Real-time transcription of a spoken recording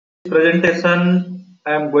Presentation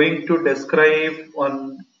I am going to describe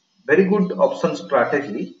one very good option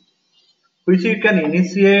strategy which you can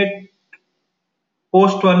initiate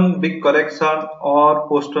post one big correction or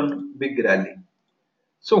post one big rally.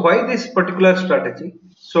 So why this particular strategy?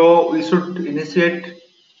 So we should initiate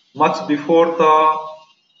much before the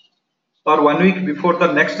or 1 week before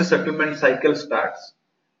the next settlement cycle starts,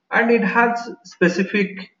 and it has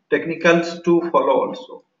specific technicals to follow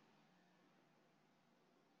also.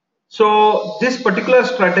 So this particular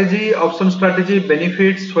strategy, option strategy,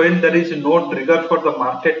 benefits when there is no trigger for the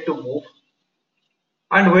market to move,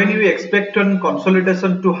 and when you expect a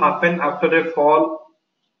consolidation to happen after a fall,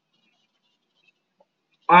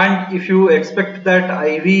 and if you expect that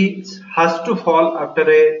IV has to fall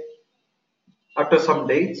after some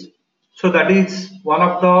days. So that is one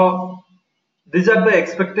of the these are the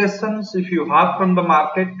expectations if you have from the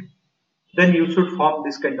market, then you should form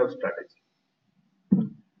this kind of strategy.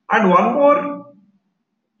 And one more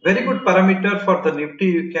very good parameter for the Nifty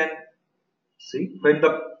you can see when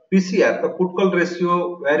the PCR, the put call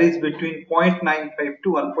ratio, varies between 0.95 to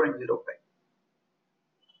 1.05.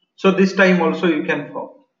 So this time also you can form.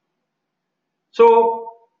 So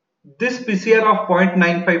this PCR of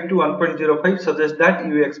 0.95 to 1.05 suggests that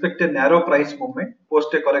you expect a narrow price movement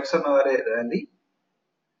post a correction or a rally.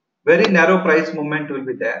 Very narrow price movement will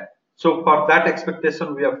be there. So for that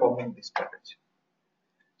expectation we are forming this strategy.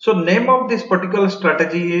 So name of this particular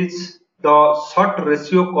strategy is the short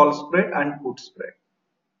ratio call spread and put spread.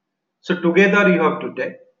 So together you have to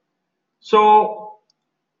take. So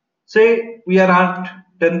say we are at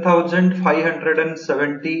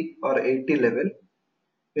 10,570 or 80 level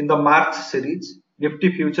in the March series.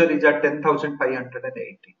 Nifty future is at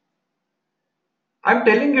 10,580. I'm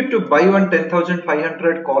telling you to buy one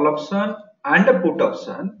 10,500 call option and a put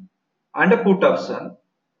option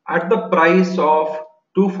at the price of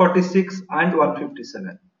 246 and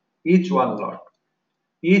 157 each one lot.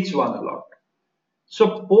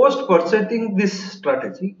 So post purchasing this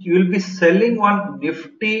strategy, you will be selling one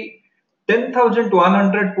Nifty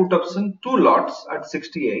 10,100 put option 2 lots at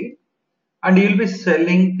 68, and you will be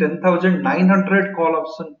selling 10,900 call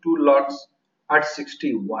option 2 lots at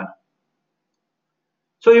 61.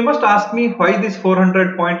 So you must ask me why this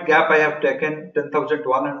 400 point gap I have taken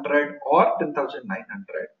 10,100 or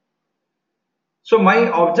 10,900. So my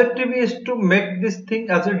objective is to make this thing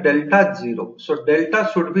as a delta 0. So delta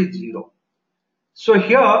should be 0. So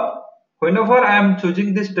here, whenever I am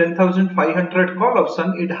choosing this 10,500 call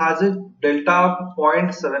option, it has a delta of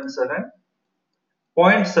 0.77,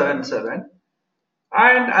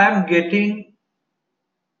 and I am getting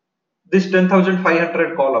this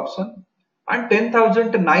 10,500 call option, and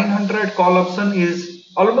 10,900 call option is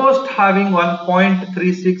almost having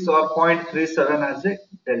 1.36 or 0.37 as a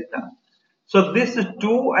delta. So this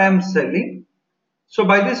 2 I am selling. So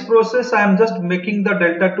by this process, I am just making the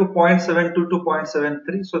delta to 0.72 to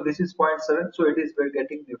 0.73. So this is 0.7. So it is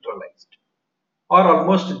getting neutralized or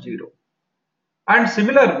almost 0. And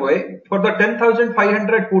similar way, for the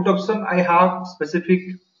 10,500 put option, I have specific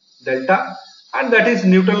delta, and that is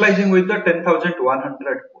neutralizing with the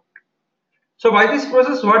 10,100 put. So by this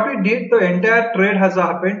process, what we did, the entire trade has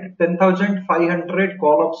happened. 10,500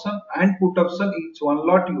 call option and put option, each one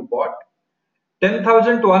lot you bought.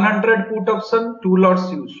 10,100 put option, 2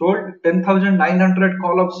 lots you sold. 10,900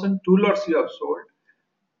 call option, 2 lots you have sold.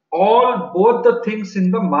 Both the things in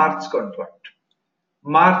the March contract.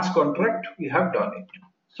 We have done it.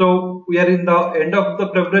 So we are in the end of the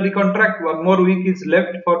February contract. One more week is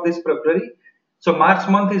left for this February. So March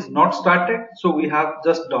month is not started. So we have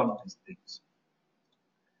just done these things.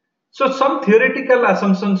 So some theoretical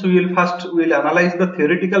assumptions we will analyze the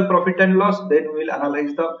theoretical profit and loss. Then we will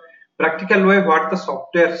analyze the practical way what the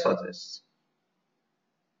software suggests.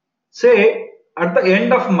 Say at the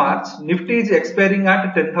end of March, Nifty is expiring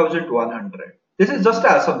at 10,100. This is just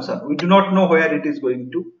an assumption. We do not know where it is going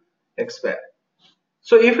to expire.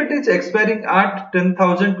 So if it is expiring at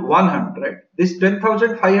 10,100, this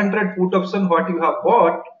 10,500 put option what you have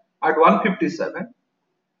bought at 157,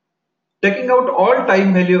 taking out all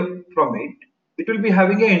time value from it, it will be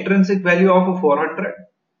having an intrinsic value of 400.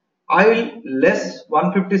 I will less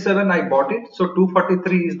 157 I bought it, so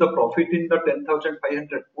 243 is the profit in the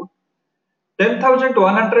 10,500 put.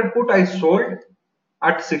 10,100 put I sold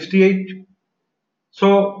at 68.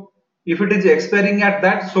 So if it is expiring at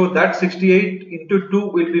that, so that 68 into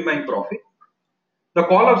 2 will be my profit. The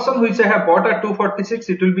call option which I have bought at 246,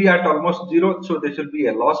 it will be at almost 0, so this will be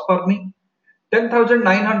a loss for me.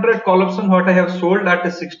 10,900 call option what I have sold at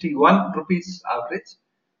 61 rupees average,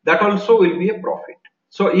 that also will be a profit.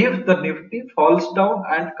 So if the Nifty falls down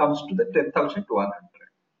and comes to the 10,100,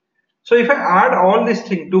 So if I add all this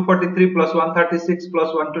thing 243 plus 136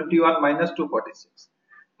 plus 121 minus 246,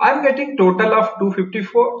 I'm getting total of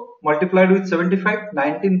 254 multiplied with 75,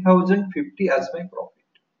 19,050 as my profit.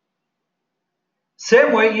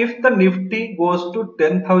 Same way, if the Nifty goes to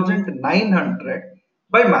 10,900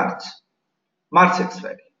 by March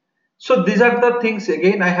expiry. So these are the things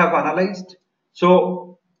again I have analyzed.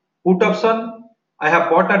 So put option I have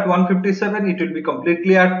bought at 157, it will be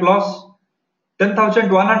completely at loss.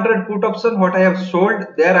 10,100 put option what I have sold,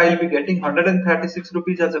 there I will be getting 136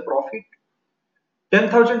 rupees as a profit.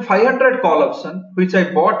 10,500 call option which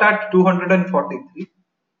I bought at 243.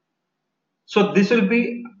 So this will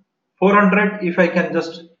be 400 if I can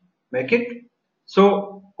just make it.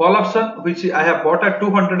 So call option which I have bought at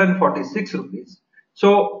 246 rupees.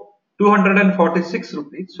 So 246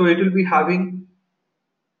 rupees. So it will be having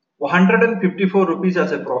 154 rupees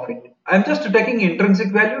as a profit. I am just taking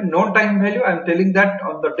intrinsic value, no time value. I am telling that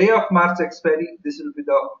on the day of March expiry, this will be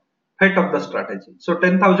the fate of the strategy. So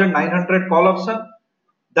 10,900 call option,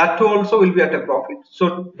 that too also will be at a profit.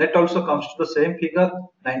 So that also comes to the same figure,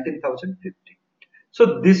 19,050.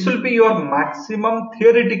 So this will be your maximum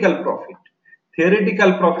theoretical profit.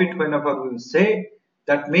 Theoretical profit, whenever we say,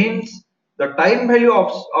 that means the time value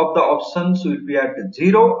of the options will be at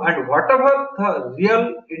 0 and whatever the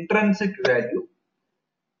real intrinsic value,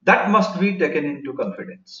 that must be taken into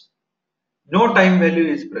confidence. No time value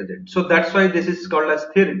is present. So that's why this is called as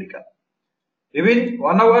theoretical. Even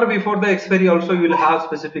 1 hour before the expiry also you will have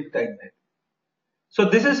specific time value. So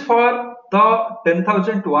this is for the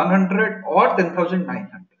 10,100 or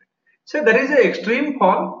 10,900. So there is an extreme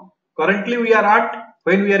fall. Currently we are at,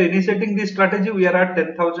 when we are initiating this strategy, we are at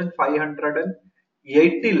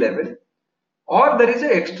 10,580 level, or there is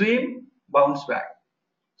an extreme bounce back.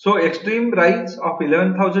 So extreme rise of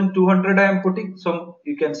 11,200 I am putting. So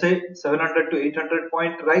you can say 700 to 800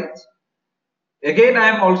 point rise. Again I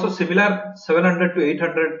am also similar 700 to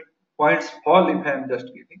 800 points fall if I am just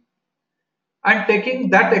giving. And taking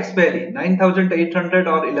that expiry 9,800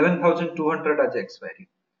 or 11,200 as expiry.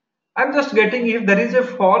 I'm just getting, if there is a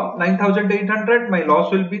fall 9,800, my loss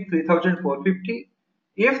will be 3,450.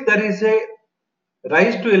 If there is a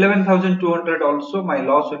rise to 11,200 also, my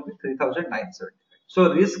loss will be 3,975.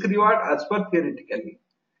 So risk reward as per theoretically.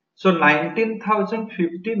 So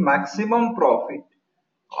 19,050 maximum profit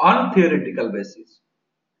on theoretical basis.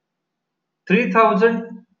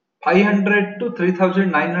 3,500 to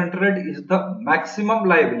 3,900 is the maximum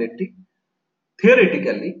liability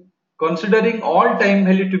theoretically, considering all time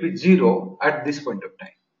value to be 0 at this point of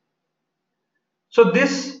time. So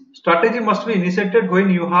this strategy must be initiated when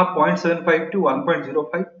you have 0.75 to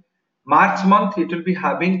 1.05. March month it will be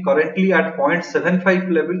having currently at 0.75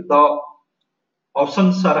 level. The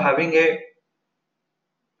options are having a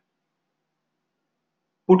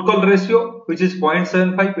put call ratio which is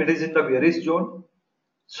 0.75. It is in the bearish zone.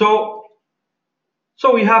 So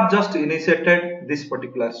we have just initiated this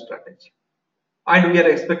particular strategy, and we are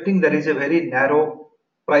expecting there is a very narrow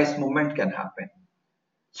price movement can happen.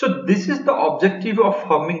 So this is the objective of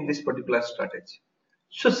forming this particular strategy.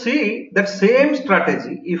 So see that same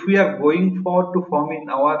strategy if we are going for to form in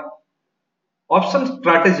our option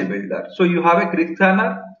strategy builder. So you have a Greek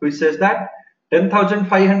planner which says that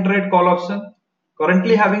 10,500 call option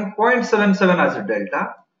currently having 0.77 as a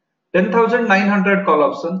delta, 10,900 call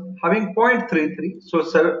option having 0.33. So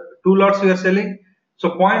 2 lots we are selling.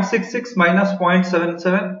 So 0.66 minus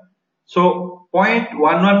 0.77. So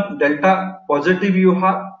 0.11 delta positive you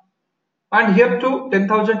have, and here too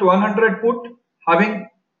 10,100 put having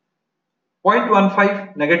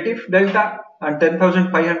 0.15 negative delta and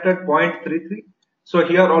 10,500 0.33. So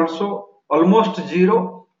here also almost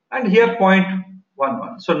 0 and here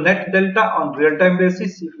 0.11. So net delta on real time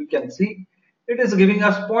basis, if we can see, it is giving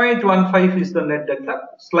us 0.15 is the net delta,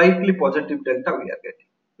 slightly positive delta we are getting.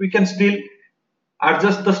 We can still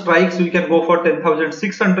adjust the strikes. We can go for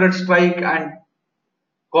 10,600 strike and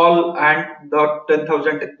call and the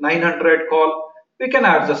 10,900 call. We can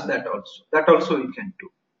adjust that also. That also we can do.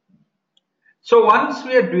 So once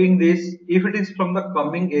we are doing this, if it is from the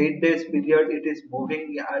coming 8 days period, it is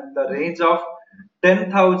moving at the range of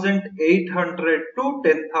 10,800 to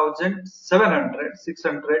 10,700,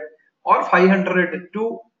 600 or 500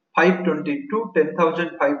 to 522,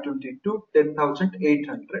 10,522,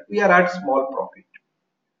 10,800. We are at small profit.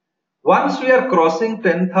 Once we are crossing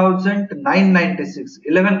 10,996,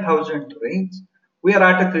 11,000 range, we are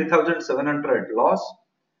at a 3,700 loss.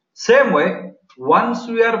 Same way, once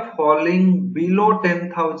we are falling below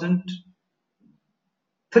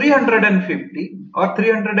 10,350 or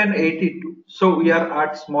 382, so we are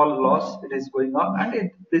at small loss. It is going on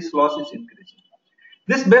and this loss is increasing.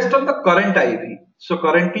 This based on the current IV. So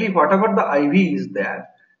currently whatever the IV is there,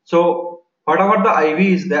 so whatever the IV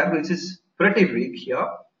is there, which is pretty weak here.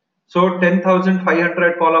 So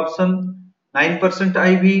 10,500 call option, 9%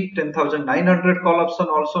 IV, 10,900 call option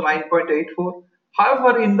also 9.84.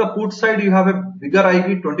 However, in the put side you have a bigger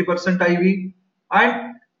IV, 20% IV,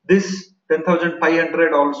 and this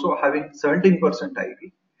 10,500 also having 17%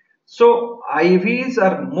 IV. So IVs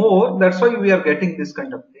are more, that's why we are getting this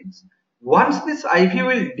kind of things. Once this IV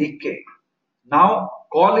will decay, now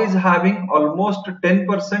call is having almost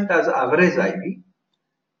 10% as average IV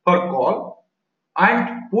for call,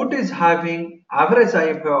 and put is having average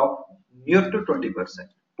IV of near to 20%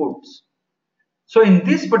 puts. So in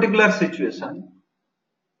this particular situation,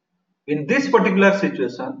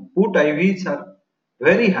 put IVs are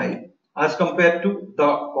very high as compared to the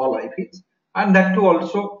call IVs, and that too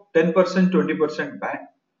also 10%, 20% band.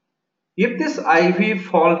 If this IV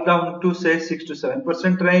falls down to say 6 to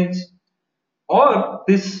 7% range, or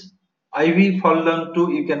this IV fall down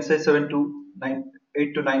to, you can say, 7 to 9,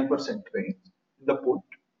 8 to 9% range in the put,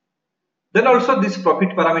 then also this profit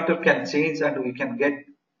parameter can change and we can get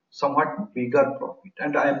somewhat bigger profit.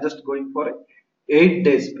 And I am just going for a 8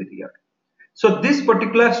 days period. So this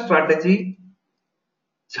particular strategy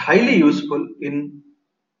is highly useful in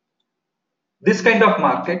this kind of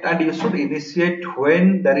market, and you should initiate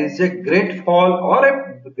when there is a great fall or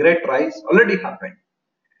a great rise already happened.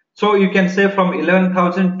 So you can say from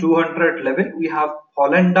 11,200 level we have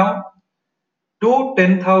fallen down to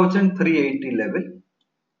 10,380 level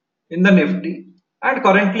in the Nifty, and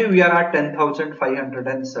currently we are at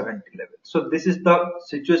 10,570 level. So this is the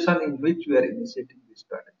situation in which we are initiating this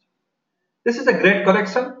strategy. This is a great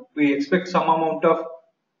correction. We expect some amount of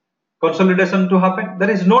consolidation to happen.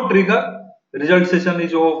 There is no trigger. The result session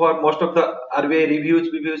is over. Most of the RBI reviews,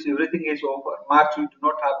 everything is over. March we do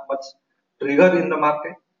not have much trigger in the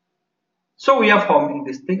market. So we are forming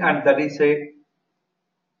this thing, and that is a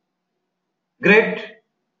great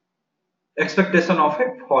expectation of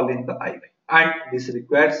a fall in the IV. And this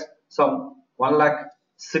requires some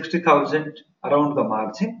 1,60,000 around the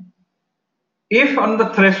margin. If on the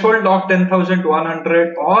threshold of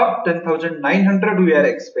 10,100 or 10,900 we are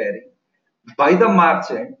expiring, by the March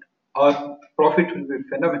end, our profit will be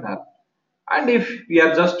phenomenal. And if we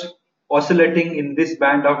are just oscillating in this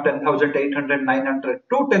band of 10,800, 900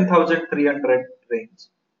 to 10,300 range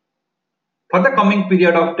for the coming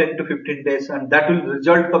period of 10 to 15 days, and that will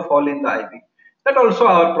result the fall in the IV, that also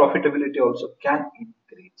our profitability also can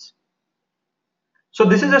increase. So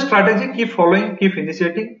this is a strategy. Keep following, keep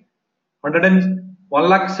initiating.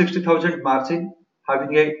 1,60,000 margin,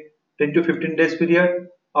 having a 10 to 15 days period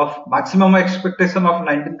of maximum expectation of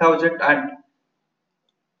 19,000 and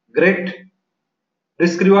great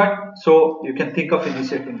risk reward. So you can think of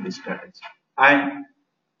initiating this strategy. And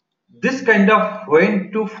this kind of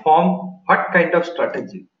when to form what kind of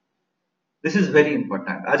strategy, this is very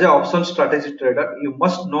important. As an option strategy trader, you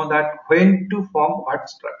must know that when to form what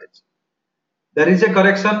strategy. There is a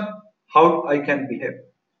correction, how I can behave.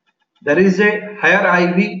 There is a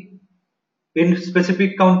higher IV in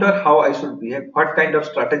specific counter, how I should behave, what kind of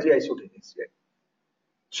strategy I should initiate.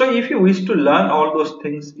 So if you wish to learn all those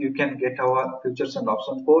things, you can get our futures and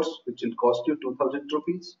option course, which will cost you 2,000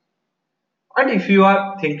 rupees. And if you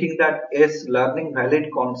are thinking that yes, learning valid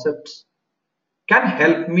concepts can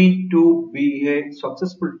help me to be a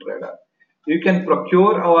successful trader, you can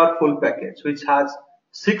procure our full package, which has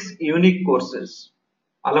 6 unique courses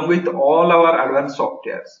along with all our advanced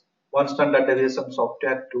softwares, one standard deviation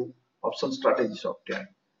software, 2 option strategy software,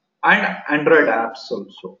 and Android apps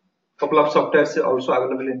also. Couple of softwares are also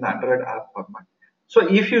available in the Android app format. So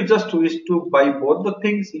if you just wish to buy both the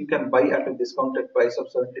things, you can buy at a discounted price of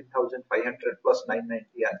 17,500 plus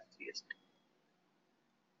 990 as GST.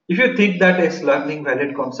 If you think that a learning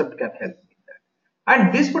valid concept can help in that.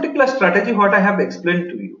 And this particular strategy, what I have explained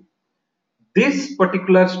to you, this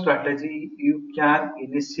particular strategy you can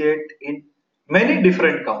initiate in many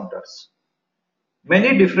different counters.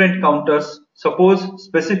 Many different counters, suppose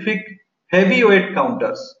specific heavyweight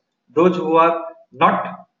counters, those who are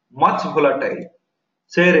not much volatile,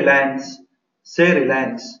 say Reliance,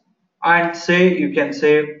 and say you can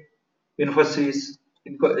say Infosys,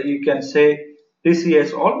 you can say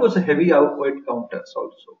TCS, all those heavyweight counters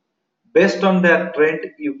also. Based on their trend,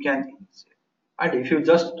 you can initiate. And if you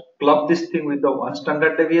just club this thing with the one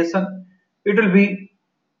standard deviation, it will be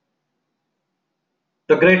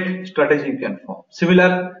the great strategy you can form.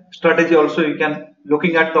 Similar strategy also you can,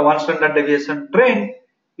 looking at the one standard deviation trend,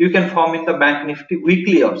 you can form in the Bank Nifty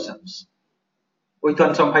weekly options with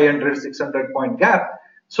on some 500, 600 point gap.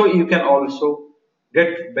 So you can also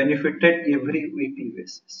get benefited every weekly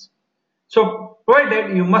basis. So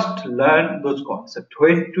provided you must learn those concepts,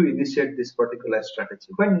 when to initiate this particular strategy,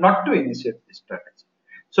 when not to initiate this strategy.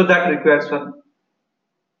 So that requires one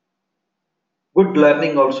good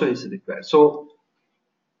learning also is required. So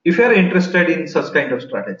if you are interested in such kind of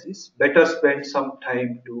strategies, better spend some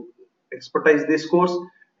time to expertise this course.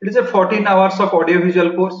 It is a 14 hours of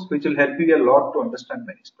audiovisual course which will help you a lot to understand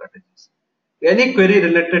many strategies. Any query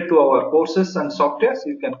related to our courses and softwares,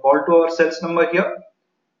 you can call to our sales number here,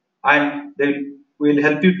 and they will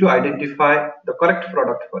help you to identify the correct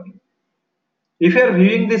product for you. If you are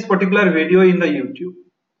viewing this particular video in the YouTube,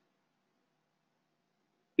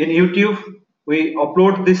 we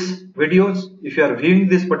upload these videos. If you are viewing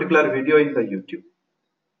this particular video in the YouTube,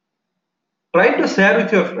 try to share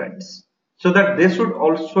with your friends so that they should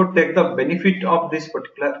also take the benefit of this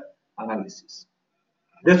particular analysis.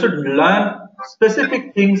 They should learn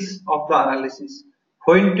specific things of the analysis,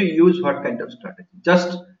 when to use what kind of strategy.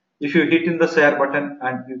 Just if you hit in the share button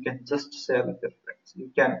and you can just share with your friends.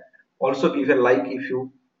 You can also give a like if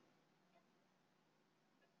you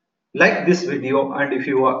like this video, and if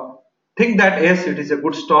you think that yes, it is a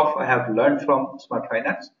good stuff I have learned from Smart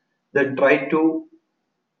Finance, then try to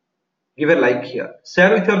give a like here.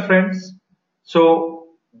 Share with your friends so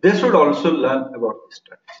they should also learn about this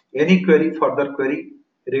strategy. Any query, further query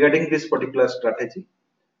regarding this particular strategy,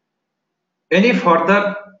 any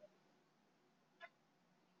further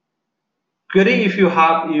query if you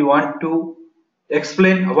want to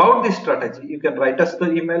explain about this strategy, you can write us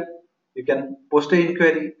the email, you can post an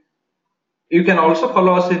inquiry. You can also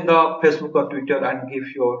follow us in the Facebook or Twitter and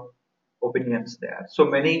give your opinions there. So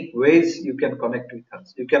many ways you can connect with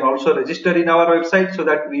us. You can also register in our website so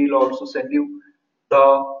that we will also send you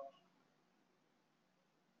the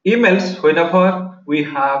emails whenever we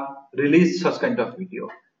have released such kind of video.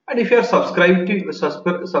 And if you are subscribing to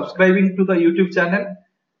the YouTube channel,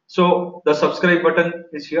 so the subscribe button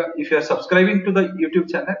is here. If you are subscribing to the YouTube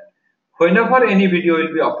channel, whenever any video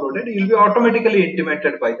will be uploaded, you will be automatically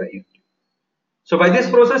intimated by the YouTube. So by this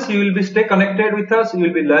process, you will be stay connected with us. You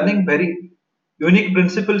will be learning very unique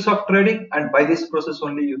principles of trading, and by this process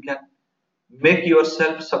only you can make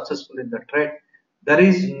yourself successful in the trade. There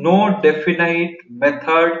is no definite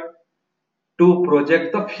method to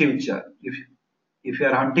project the future. If you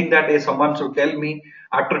are hunting that someone should tell me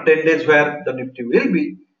after 10 days where the Nifty will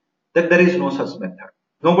be, then there is no such method.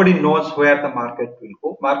 Nobody knows where the market will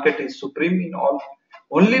go. Market is supreme in all.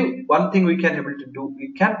 Only one thing we can able to do,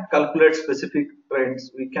 we can calculate specific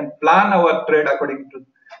trends. We can plan our trade according to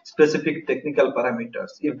specific technical parameters.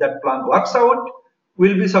 If that plan works out,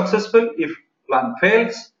 we'll be successful. If plan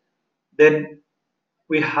fails, then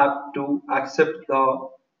we have to accept the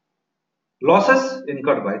losses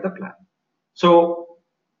incurred by the plan. So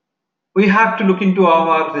we have to look into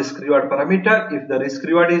our risk reward parameter. If the risk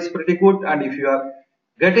reward is pretty good, and if you are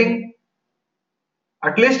getting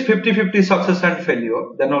at least 50-50 success and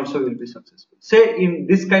failure, then also you will be successful. Say in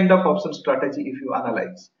this kind of option strategy, if you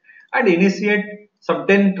analyze and initiate some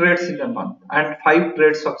 10 trades in a month and 5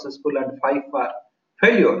 trades successful and 5 are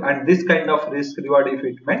failure, and this kind of risk reward if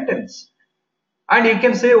it maintains, and you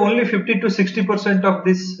can say only 50 to 60% of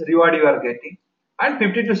this reward you are getting, and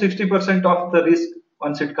 50 to 60% of the risk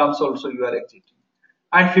once it comes also you are exiting,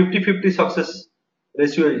 and 50-50 success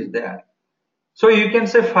ratio is there. So you can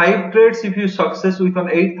say 5 trades if you success with an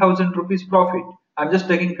 8,000 rupees profit. I'm just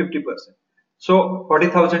taking 50%. So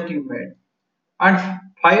 40,000 you made, and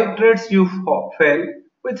 5 trades you fail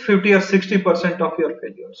with 50 or 60% of your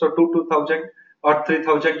failure. So 2,000 or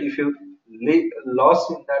 3,000 if you loss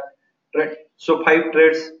in that trade. So 5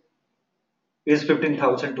 trades is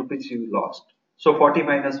 15,000 rupees you lost. So 40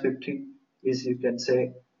 minus 15 is, you can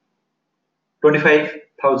say,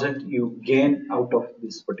 25,000 you gain out of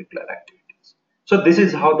this particular activities. So this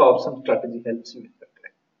is how the option strategy helps you in the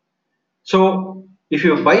trade. So if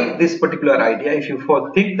you buy this particular idea, if you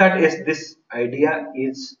think that yes, this idea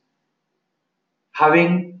is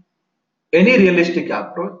having any realistic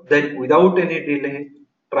approach, then without any delay,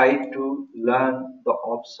 try to learn the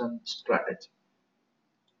option strategy.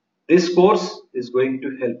 This course is going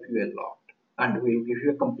to help you a lot, and will give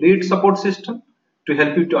you a complete support system to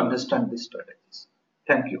help you to understand these strategies.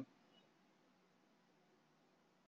 Thank you.